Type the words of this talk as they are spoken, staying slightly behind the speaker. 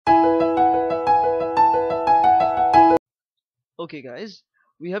Okay guys,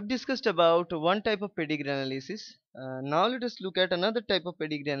 we have discussed about one type of pedigree analysis. Now let us look at another type of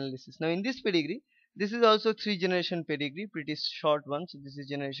pedigree analysis. Now in this pedigree, this is also three generation pedigree, pretty short one. So this is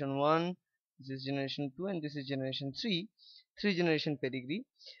generation 1, this is generation 2, and this is generation 3. Three generation pedigree.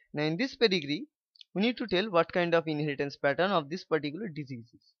 Now in this pedigree, we need to tell what kind of inheritance pattern of this particular disease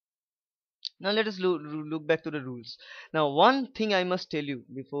is. Now let us look back to the rules. Now one thing I must tell you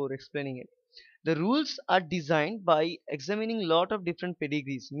before explaining it. The rules are designed by examining lot of different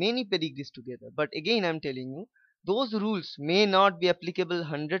pedigrees, many pedigrees together. But again, I'm telling you, those rules may not be applicable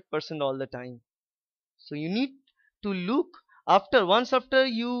 100% all the time. So you need to look after once after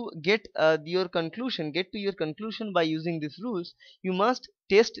you get get to your conclusion by using these rules. You must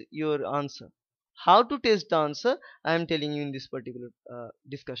test your answer. How to test the answer? I am telling you in this particular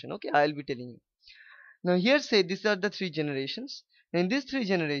discussion. Okay, I'll be telling you. Now here say these are the three generations. In these three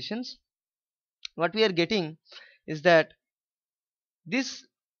generations, what we are getting is that this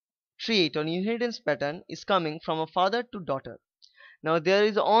trait or inheritance pattern is coming from a father to daughter. Now there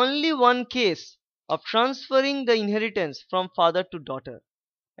is only one case of transferring the inheritance from father to daughter,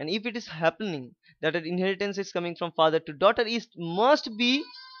 and if it is happening that an inheritance is coming from father to daughter, it must be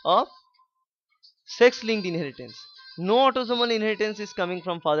of sex linked inheritance. No autosomal inheritance is coming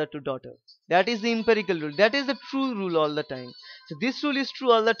from father to daughter. That is the empirical rule, that is the true rule all the time. So this rule is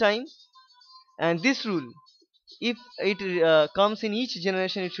true all the time, and this rule, if it comes in each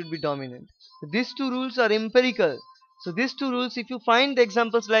generation, it should be dominant. These two rules are empirical. So these two rules, if you find the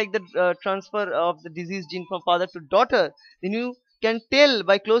examples like the transfer of the disease gene from father to daughter, then you can tell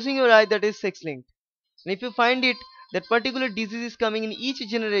by closing your eye that is sex linked. And if you find it that particular disease is coming in each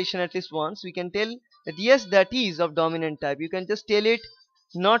generation at least once, we can tell that yes, that is of dominant type. You can just tell it,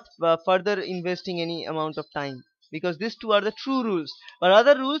 not further investing any amount of time, because these two are the true rules. But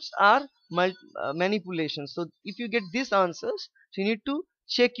other rules are manipulations. So if you get these answers, so you need to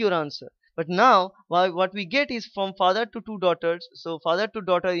check your answer. But now what we get is from father to two daughters. So father to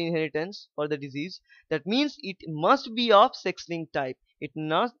daughter inheritance for the disease, that means it must be of sex linked type. It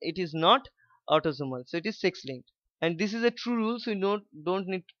is not autosomal, so it is sex linked, and this is a true rule, so you don't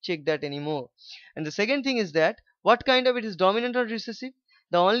need to check that anymore. And the second thing is that what kind of it is, dominant or recessive?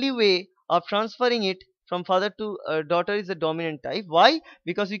 The only way of transferring it from father to daughter is the dominant type. Why?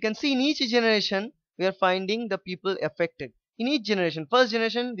 Because you can see in each generation we are finding the people affected. In each generation, first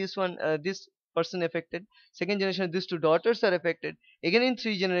generation this one, this person affected, second generation these two daughters are affected, again in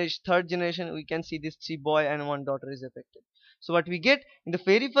third generation we can see this three boy and one daughter is affected. So what we get in the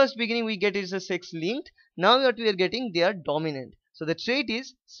very first beginning, we get is a sex linked. Now what we are getting, they are dominant. So the trait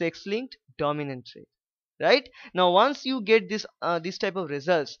is sex linked dominant trait. Right? Now once you get this type of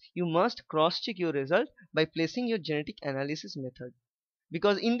results, you must cross check your result by placing your genetic analysis method.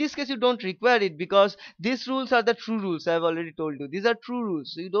 Because in this case you don't require it, because these rules are the true rules. I have already told you these are true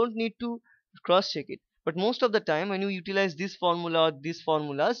rules, so you don't need to cross check it. But most of the time when you utilize this formula or these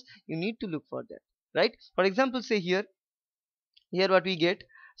formulas, you need to look for that. Right? For example, say here what we get,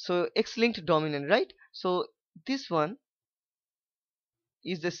 so X linked dominant, right? So this one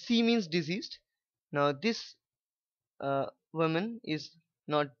is the C means diseased. Now this woman is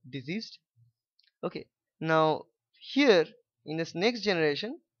not diseased. Okay, now here in this next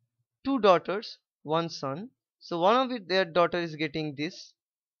generation, two daughters, one son. So one of their daughter is getting this,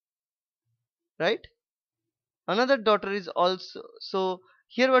 right? Another daughter is also, so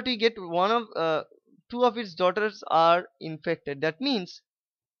here what we get, one of two of its daughters are infected. That means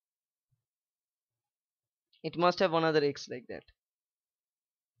it must have another X like that,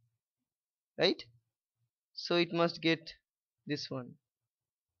 right? So it must get this one.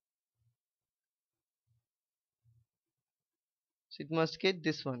 So it must get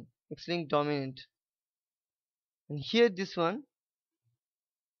this one, X-linked dominant. And here this one,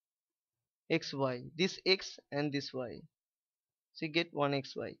 XY, this X and this Y. So you get one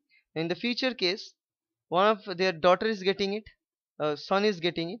XY. In the future case, one of their daughter is getting it, son is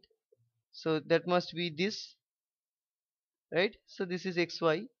getting it. So that must be this, right? So this is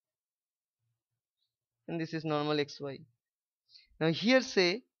XY and this is normal XY. Now here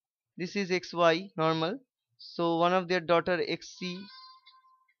say this is XY normal. So one of their daughter XC,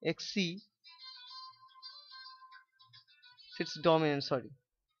 it's dominant, sorry.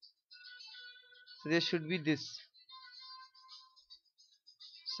 So there should be this.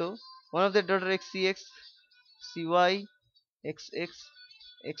 So one of their daughter XCX, CY, XX,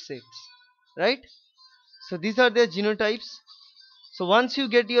 XX, right? So these are their genotypes. So once you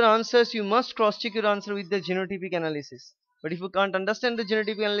get your answers, you must cross check your answer with the genotypic analysis. But if you can't understand the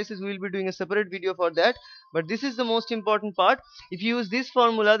genotypic analysis, we will be doing a separate video for that. But this is the most important part. If you use this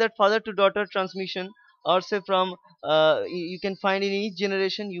formula, that father to daughter transmission or say from you can find in each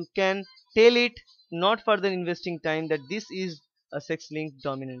generation, you can tell it not further investing time that this is a sex linked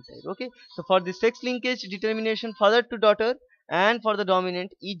dominant type. Okay, so for the sex linkage determination father to daughter, and for the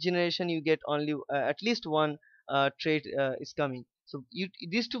dominant, each generation you get only at least one trait is coming. So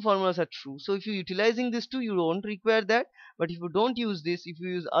these two formulas are true. So if you're utilizing these two, you don't require that. But if you don't use this, if you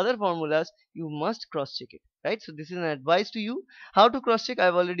use other formulas, you must cross check it, right? So this is an advice to you how to cross check.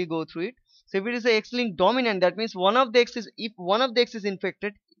 I've already go through it. So if it is a X linked dominant, that means one of the X is, if one of the X is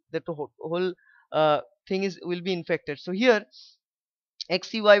infected, that the whole uh, thing is will be infected. So here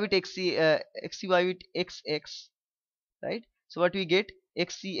XCY with XCY with XX, right? So what we get,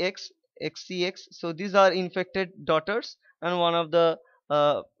 XCX, XCX. So these are infected daughters, and one of the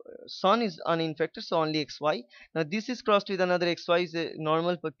uh, son is uninfected, so only XY. Now this is crossed with another XY, is a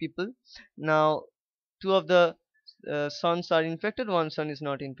normal for people. Now two of the sons are infected, one son is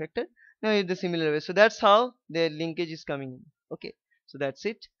not infected. Now in the similar way, so that's how their linkage is coming in. Okay, so that's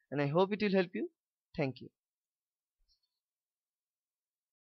it, and I hope it will help you. Thank you.